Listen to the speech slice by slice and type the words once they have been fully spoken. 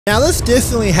Now this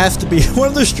definitely has to be one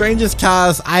of the strangest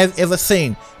cars I've ever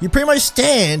seen. You pretty much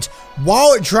stand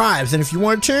while it drives, and if you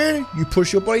want to turn, you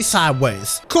push your body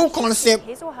sideways. Cool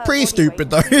concept, pretty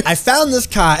stupid though. I found this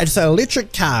car. It's an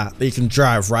electric car that you can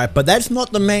drive, right? But that's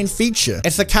not the main feature.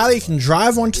 It's a car that you can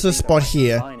drive onto the spot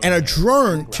here, and a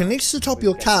drone connects to the top of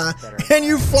your car, and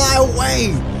you fly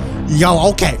away. Yo,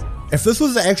 okay. If this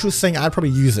was the actual thing, I'd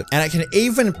probably use it. And it can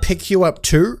even pick you up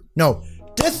too. No.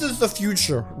 This is the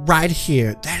future right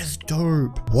here. That is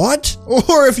dope. What?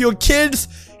 Or if your kids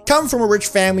come from a rich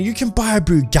family, you can buy a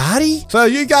Bugatti. So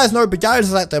you guys know Bugatti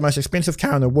is like the most expensive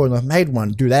car in the world, and I've made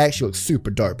one. Dude, that actually looks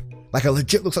super dope. Like it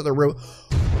legit looks like the real.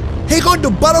 He got the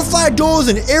butterfly doors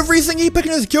and everything. He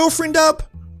picking his girlfriend up.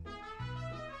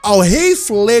 Oh, he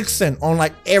flexing on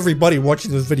like everybody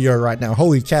watching this video right now.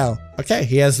 Holy cow. Okay,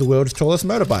 he has the world's tallest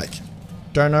motorbike.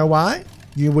 Don't know why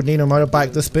you would need a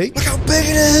motorbike this big. Look how big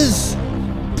it is.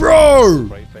 Bro!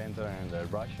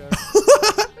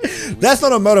 That's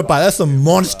not a motorbike, that's a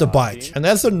monster bike. And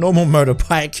that's a normal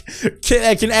motorbike.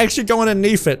 It can actually go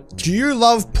underneath it. Do you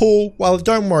love pool? Well,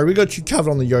 don't worry, we got you covered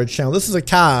on the Yo channel. This is a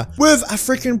car with a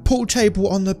freaking pool table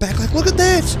on the back. Like, look at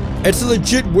that. It's a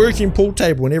legit working pool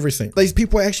table and everything. These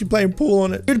people are actually playing pool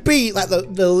on it. It'd be like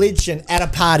the legend at a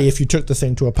party if you took this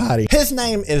thing to a party. His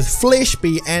name is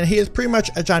Fleshby, and he is pretty much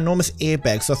a ginormous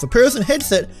airbag. So if a person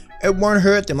hits it, it won't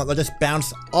hurt them. Like, they'll just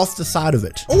bounce off the side of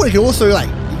it. Oh, you can also like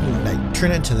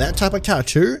turn it into that type of car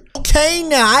too. Okay,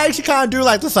 now I actually kind of do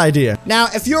like this idea. Now,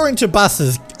 if you're into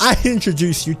buses, I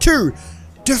introduce you to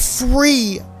the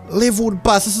free leveled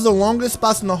bus. This is the longest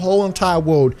bus in the whole entire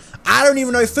world. I don't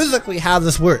even know physically how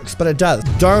this works, but it does.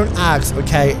 Don't ask,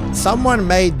 okay? Someone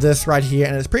made this right here,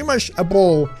 and it's pretty much a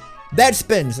ball that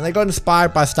spins, and they got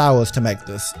inspired by Star Wars to make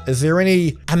this. Is there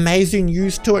any amazing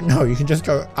use to it? No, you can just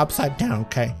go upside down,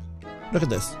 okay? Look at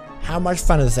this. How much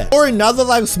fun is that? Or another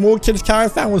like small kid's car I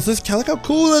found was this car. Look how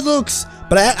cool it looks.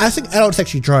 But I think adults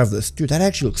actually drive this. Dude, that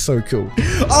actually looks so cool.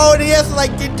 Oh, and he has to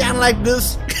like get down like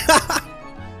this.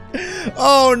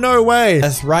 Oh, no way.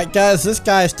 That's right, guys. This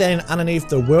guy is standing underneath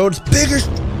the world's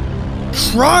biggest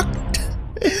truck.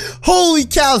 Holy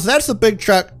cows, that's a big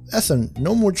truck. That's a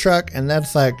normal truck, and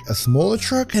that's like a smaller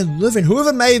truck. And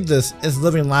whoever made this is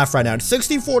living life right now. It's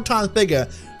 64 times bigger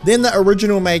than the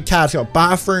original made car. It's got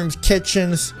bathrooms,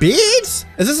 kitchens, beds?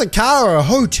 Is this a car or a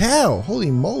hotel? Holy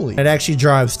moly. It actually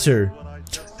drives too.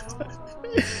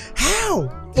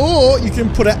 How? Or you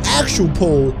can put an actual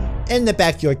pool in the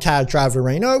back of your car, drive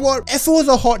around. You know what? If it was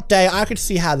a hot day, I could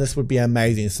see how this would be an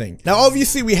amazing thing. Now,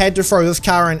 obviously, we had to throw this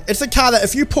car in. It's a car that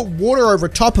if you put water over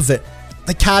top of it,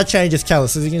 the car changes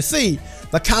colors. So as you can see,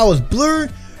 the car was blue,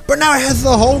 but now it has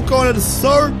the Hulk on it. It's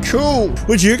so cool.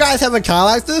 Would you guys have a car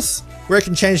like this where it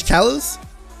can change colors?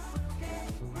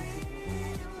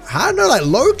 I don't know, like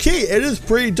low key, it is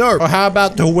pretty dope. Or how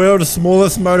about the world's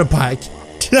smallest motorbike?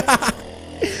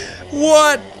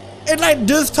 What? It's like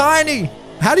this tiny.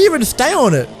 How do you even stay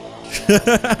on it?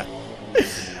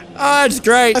 Oh, it's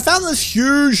great. I found this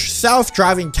huge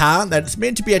self-driving car that's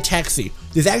meant to be a taxi.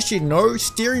 There's actually no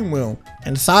steering wheel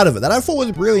inside of it. That I thought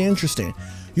was really interesting.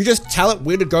 You just tell it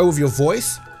where to go with your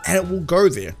voice, and it will go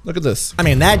there. Look at this. I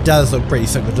mean, that does look pretty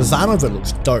sick. The design of it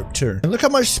looks dope too. And look how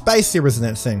much space there is in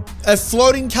that thing. If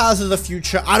floating cars are the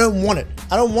future, I don't want it.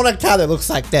 I don't want a car that looks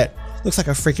like that. Looks like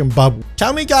a freaking bubble.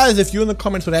 Tell me guys if you in the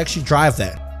comments would actually drive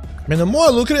that. I mean, the more I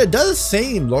look at it, it does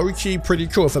seem low-key pretty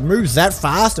cool. If it moves that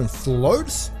fast and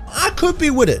floats, I could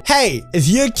be with it. Hey,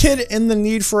 is your kid in the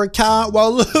need for a car?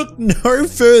 Well, look no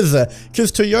further,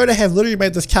 because Toyota have literally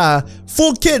made this car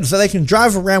for kids so they can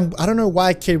drive around. I don't know why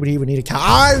a kid would even need a car.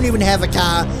 I don't even have a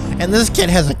car, and this kid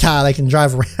has a car they can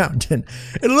drive around in.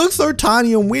 It looks so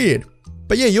tiny and weird.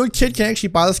 But yeah, your kid can actually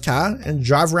buy this car and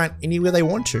drive around anywhere they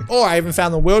want to. Oh, I even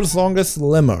found the world's longest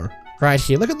limo right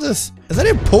here. Look at this. Is that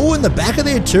a pool in the back of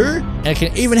there too? And it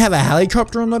can even have a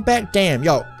helicopter on the back. Damn,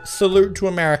 yo, salute to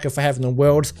America for having the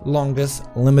world's longest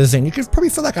limousine. You could probably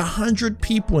fit like 100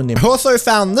 people in there. I also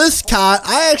found this car.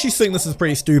 I actually think this is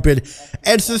pretty stupid.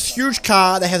 It's this huge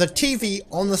car that has a TV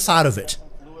on the side of it.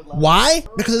 Why?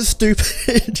 Because it's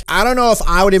stupid. I don't know if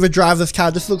I would ever drive this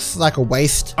car. This looks like a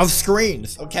waste of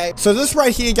screens, okay? So this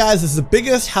right here, guys, is the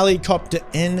biggest helicopter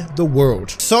in the world.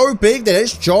 So big that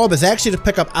its job is actually to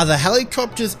pick up other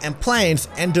helicopters and planes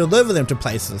and deliver them to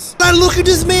places. Now look at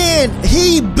this man.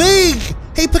 He big.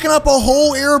 He picking up a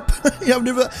whole airplane.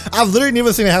 I've literally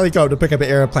never seen a helicopter pick up an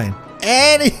airplane.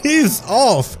 And he's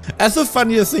off. That's the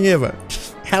funniest thing ever.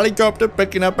 Helicopter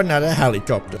picking up another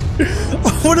helicopter.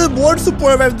 What's the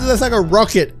point of having this like a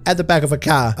rocket at the back of a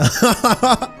car?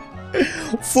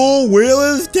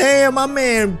 Four-wheelers? Damn, my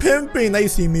man pimping. They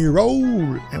see me roll.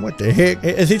 And what the heck?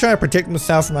 Is he trying to protect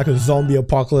himself from like a zombie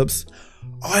apocalypse?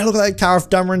 Oh, look at that car of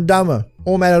Dumber and Dumber.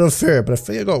 All made out of fur, but if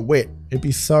it got wet, it'd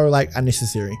be so like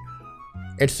unnecessary.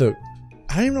 It's a,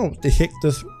 I don't even know what the heck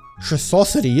this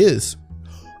Tressosity is.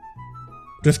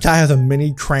 This car has a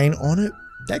mini crane on it.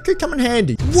 That could come in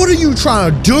handy. What are you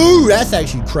trying to do? That's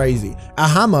actually crazy. A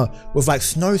Hummer with like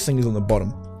snow singers on the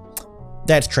bottom.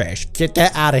 That's trash. Get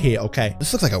that out of here, okay?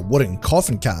 This looks like a wooden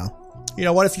coffin car. You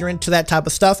know what? If you're into that type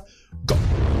of stuff, go.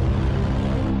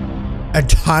 A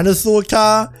dinosaur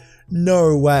car?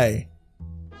 No way.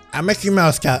 A Mickey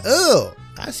Mouse car. Ugh.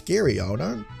 That's scary, y'all.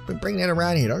 Don't bring that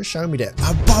around here. Don't show me that.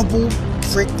 A bubble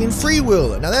freaking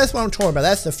freewheeler. Now that's what I'm talking about.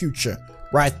 That's the future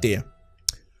right there.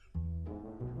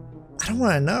 I don't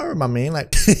want to know, my man,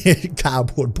 like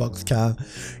cardboard box car.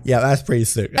 Yeah, that's pretty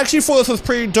sick. I actually thought this was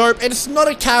pretty dope. It's not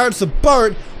a car, it's a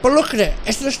boat, but look at it.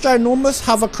 It's this ginormous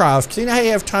hovercraft. So you know how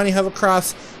you have tiny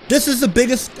hovercrafts? This is the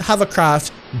biggest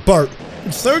hovercraft boat.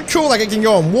 It's so cool, like it can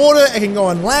go on water, it can go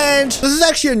on land. This is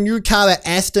actually a new car that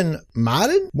Aston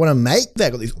Martin want to make.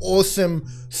 They've got these awesome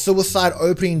suicide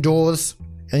opening doors,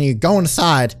 and you go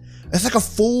inside. It's like a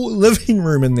full living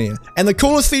room in there. And the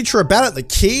coolest feature about it, the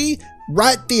key,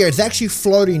 right there, it's actually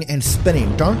floating and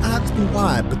spinning. Don't ask me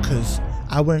why, because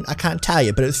I can't tell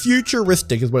you, but it's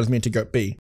futuristic is what it's meant to be.